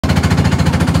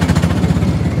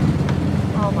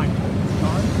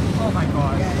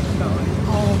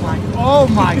Oh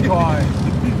my God.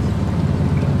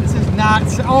 This is not,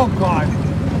 oh God.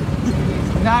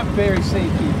 It's not very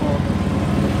safe, people.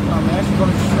 Oh man, I should go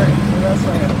straight. That's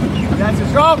like, that's his,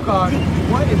 oh God.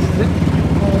 What is this?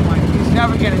 Oh my, he's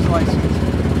never getting his license.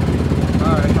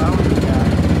 Alright, I don't do that.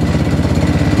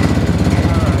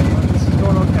 Alright, well, this is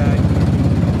going okay.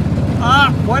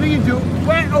 What are you doing?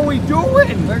 What are we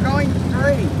doing? We're going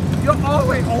straight. You're all the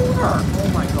way over. Oh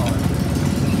my God.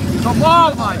 Come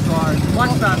on, my God.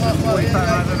 Much faster than 45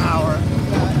 miles an hour.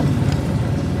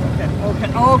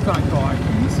 Okay. Oh my God.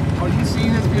 Are you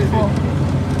seeing this, people?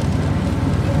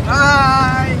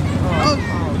 Hi. Oh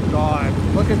God.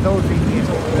 Look at those Indians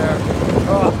over there.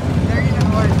 Oh. There you go.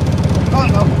 Oh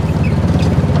no.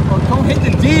 Oh, don't hit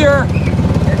the deer.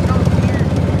 There's no deer.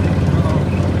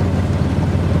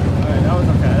 Alright, that was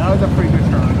okay. That was a pretty good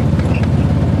turn.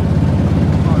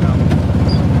 Oh no.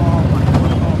 Oh my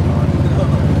God. Oh God.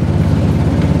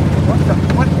 What the?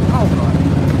 What? Oh God.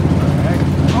 Alright.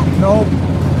 Oh no.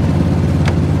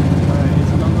 Alright, is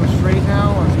he gonna go straight now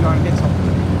or is he gonna hit something?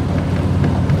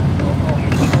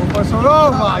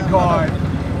 Oh my God.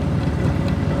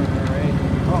 Alright.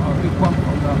 Uh-oh, big bump. Oh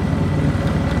no.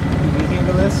 Can you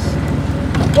handle this?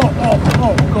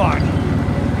 Oh God.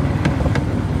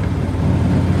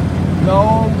 No,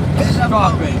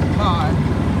 stop it. Come on.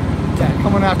 Yeah,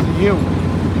 coming after you.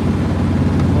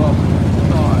 Oh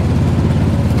God.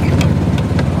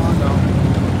 Oh no.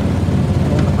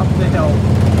 Going up the hill.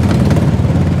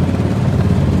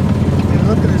 And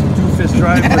look at this doofus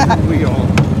driving with the wheel.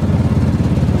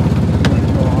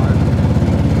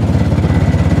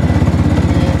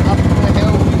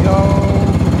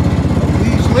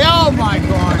 Oh my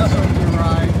God, so you're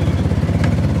right.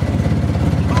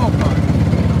 Oh God.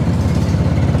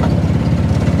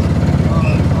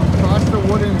 Across the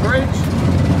wooden bridge.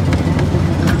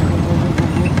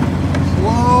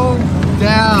 Slow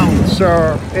down, sir.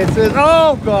 It says,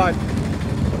 oh God.